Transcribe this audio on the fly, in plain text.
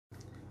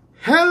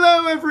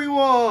Hello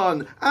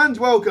everyone, and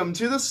welcome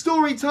to the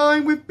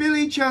Storytime with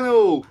Billy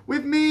channel,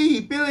 with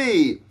me,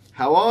 Billy.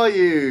 How are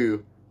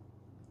you?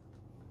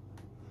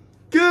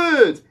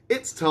 Good,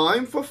 it's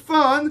time for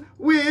fun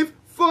with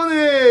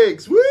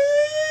Phonics.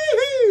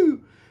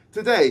 Woohoo!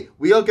 Today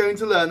we are going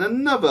to learn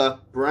another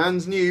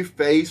brand new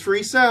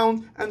phase-free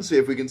sound and see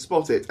if we can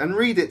spot it and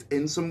read it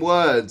in some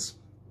words.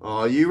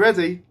 Are you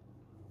ready?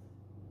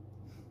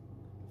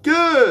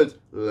 Good,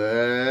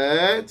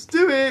 let's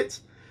do it.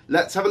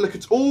 Let's have a look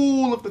at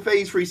all of the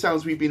phase-free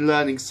sounds we've been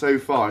learning so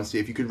far and see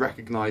if you can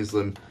recognise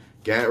them.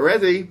 Get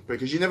ready,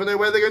 because you never know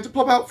where they're going to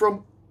pop out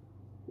from.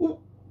 Ooh.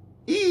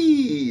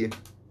 E.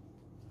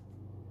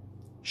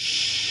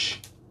 Sh.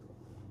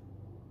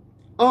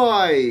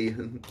 I.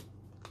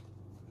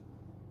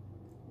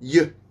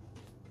 Y.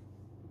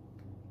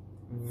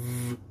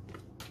 V.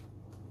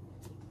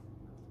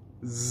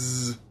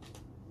 Z.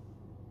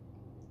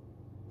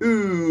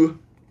 Oo.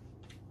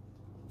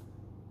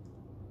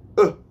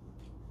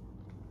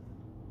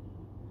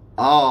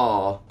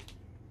 Ah,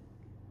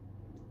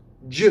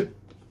 j,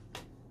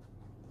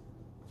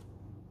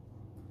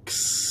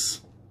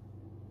 x,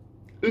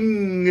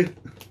 ng,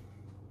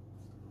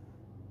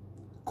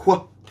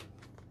 qu,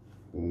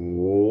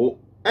 o,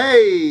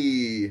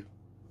 a,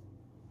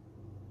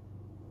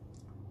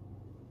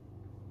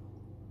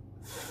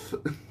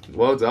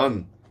 well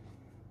done,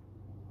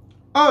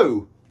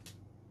 o,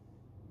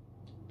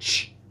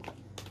 ch,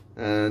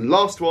 and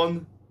last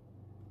one,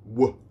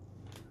 w.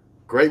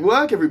 Great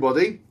work,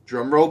 everybody.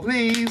 Drum roll,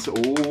 please.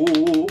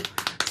 Ooh.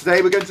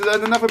 Today we're going to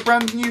learn another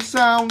brand new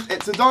sound.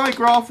 It's a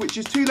digraph, which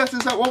is two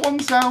letters that want one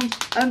sound,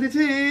 and it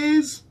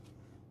is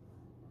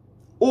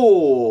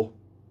or.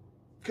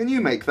 Can you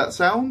make that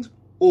sound?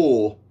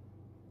 Or.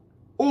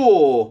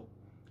 Or.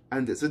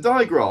 And it's a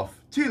digraph,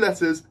 two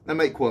letters that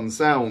make one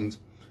sound.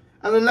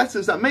 And the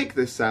letters that make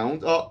this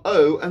sound are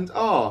O and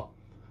R.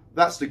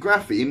 That's the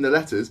grapheme, the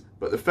letters,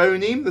 but the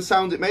phoneme, the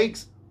sound it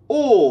makes,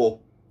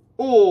 or.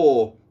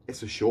 Or.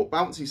 It's a short,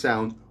 bouncy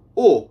sound.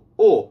 Or.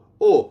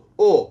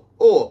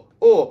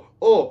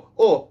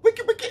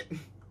 Wicket, wicket.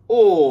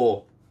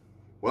 Or.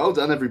 Well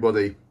done,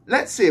 everybody.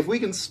 Let's see if we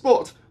can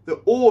spot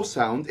the or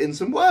sound in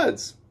some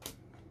words.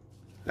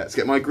 Let's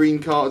get my green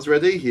cards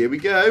ready. Here we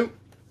go.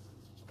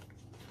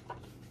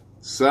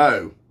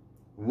 So,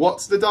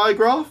 what's the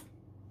digraph?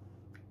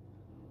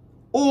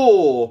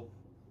 Or.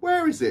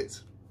 Where is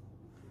it?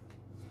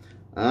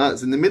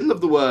 It's in the middle of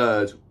the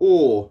word.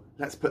 Or.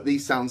 Let's put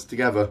these sounds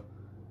together.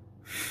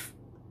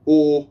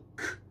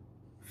 Orc,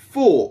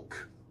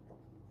 fork,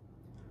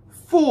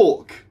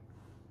 fork,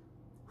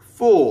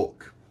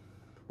 fork.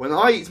 When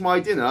I eat my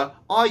dinner,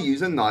 I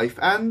use a knife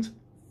and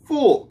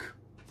fork.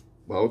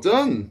 Well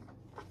done.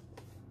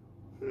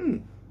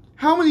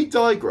 How many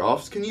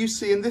digraphs can you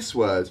see in this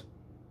word?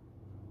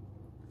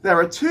 There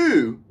are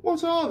two.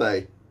 What are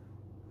they?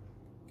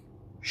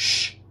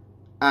 Sh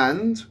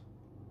and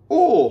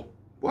or.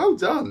 Well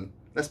done.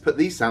 Let's put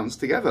these sounds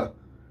together.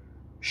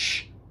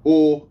 Sh,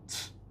 or,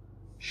 t.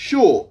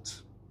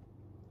 Short,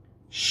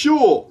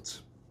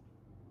 short,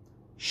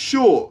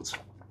 short.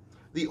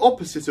 The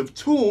opposite of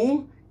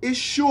tall is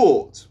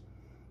short.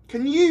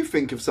 Can you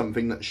think of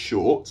something that's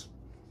short?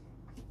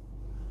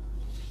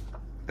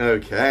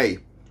 Okay,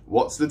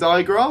 what's the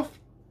digraph?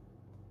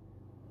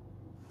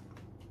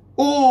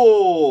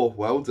 Or,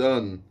 well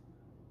done.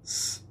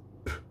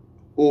 Sp,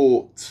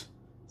 ort,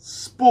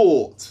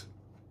 sport,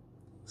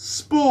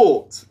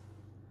 sport,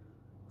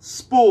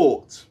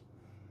 sport.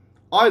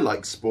 I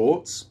like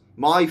sports.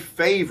 My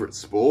favourite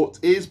sport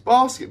is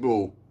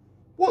basketball.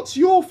 What's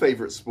your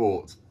favourite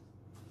sport?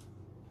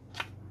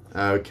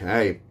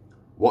 Okay,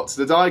 what's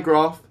the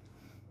digraph?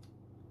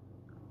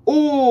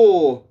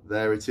 Or,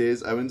 there it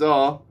is, O and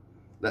R.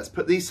 Let's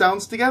put these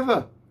sounds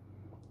together.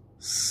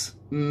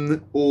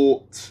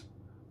 Snort,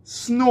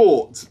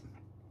 snort,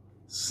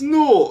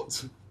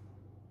 snort,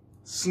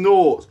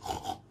 snort.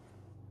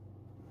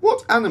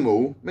 What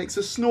animal makes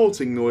a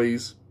snorting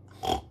noise?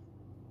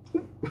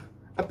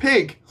 A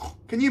pig.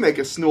 Can you make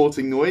a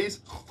snorting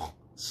noise?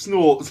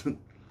 Snort.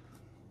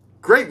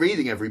 Great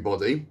reading,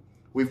 everybody.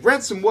 We've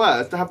read some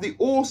words that have the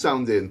or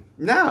sound in.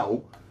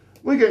 Now,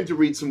 we're going to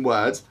read some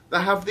words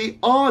that have the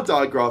R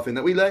digraph in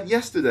that we learnt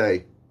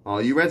yesterday.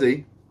 Are you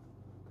ready?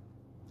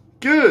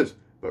 Good.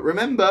 But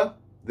remember,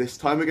 this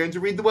time we're going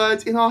to read the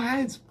words in our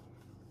head.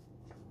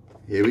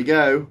 Here we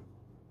go.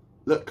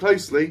 Look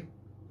closely.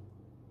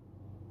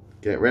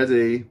 Get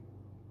ready.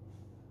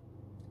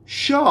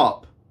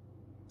 Sharp.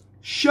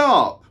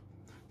 Sharp.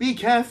 Be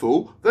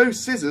careful, those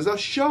scissors are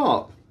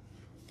sharp.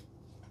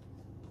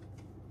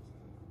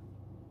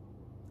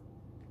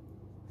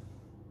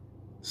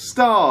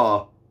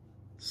 Star,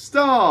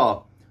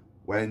 star,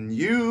 when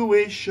you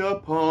wish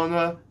upon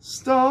a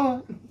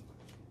star.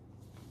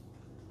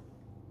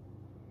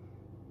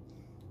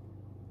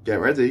 Get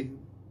ready.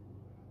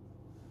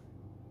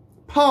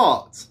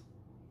 Part,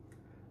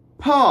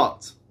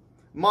 part.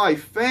 My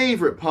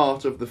favourite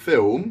part of the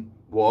film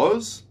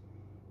was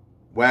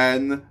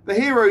when the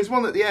heroes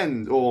won at the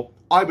end, or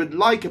I would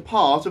like a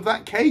part of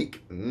that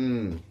cake.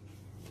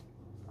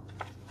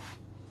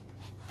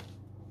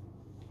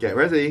 Get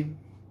ready.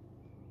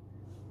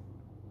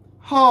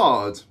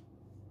 Hard.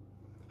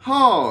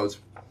 Hard.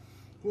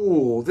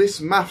 Oh,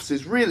 this maths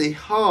is really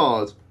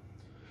hard.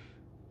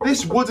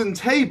 This wooden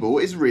table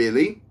is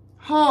really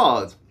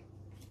hard.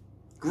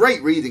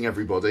 Great reading,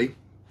 everybody.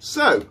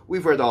 So,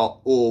 we've read our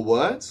or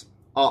words,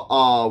 our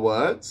are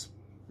words.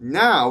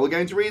 Now we're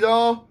going to read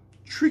our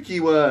tricky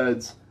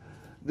words.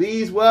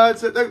 These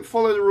words that don't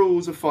follow the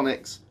rules of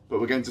phonics,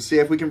 but we're going to see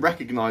if we can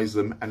recognise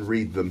them and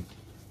read them.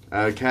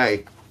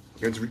 Okay,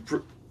 we're going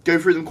to go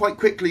through them quite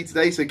quickly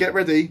today, so get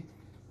ready.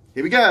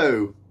 Here we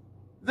go.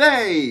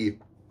 They.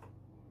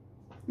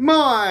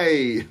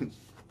 My.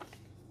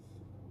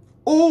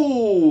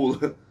 All.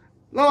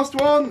 Last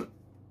one.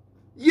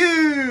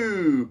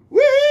 You.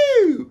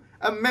 Woo!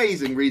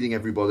 Amazing reading,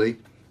 everybody.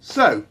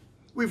 So,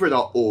 we've read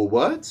our or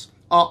words,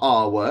 our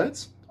are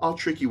words, our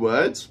tricky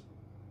words.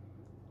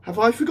 Have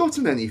I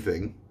forgotten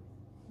anything?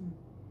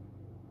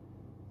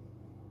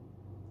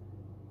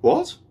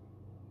 What?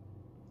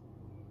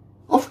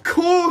 Of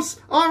course,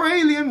 our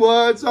alien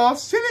words are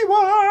silly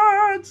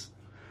words.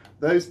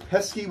 Those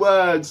pesky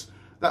words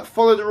that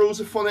follow the rules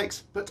of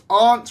phonics but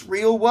aren't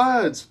real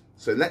words.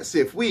 So let's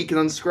see if we can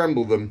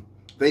unscramble them.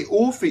 They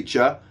all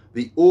feature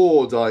the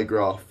or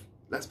digraph.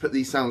 Let's put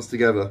these sounds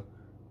together.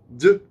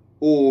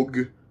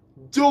 D-org.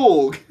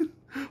 Dog.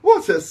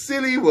 What a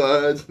silly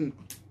word.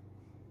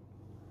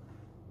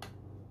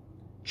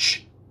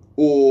 Ch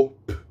or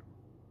p.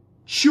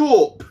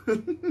 Chorp.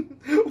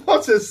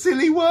 What a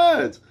silly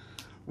word.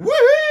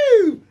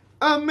 Woohoo!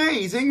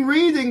 Amazing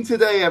reading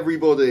today,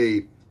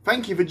 everybody.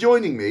 Thank you for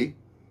joining me.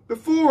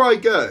 Before I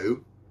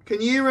go,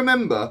 can you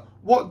remember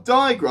what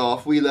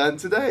digraph we learned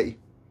today?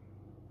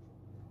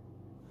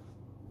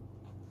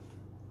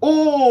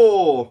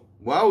 Or.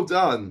 Well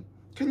done.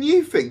 Can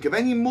you think of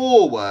any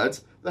more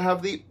words that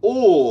have the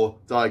or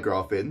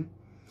digraph in?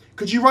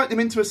 Could you write them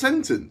into a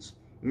sentence?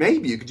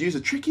 Maybe you could use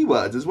a tricky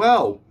word as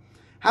well.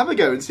 Have a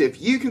go and see if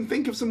you can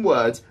think of some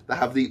words that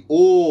have the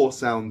or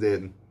sound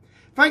in.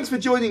 Thanks for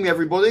joining me,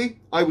 everybody.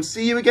 I will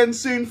see you again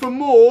soon for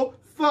more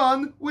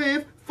fun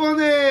with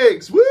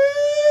phonics.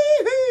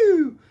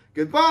 Woohoo!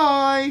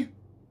 Goodbye.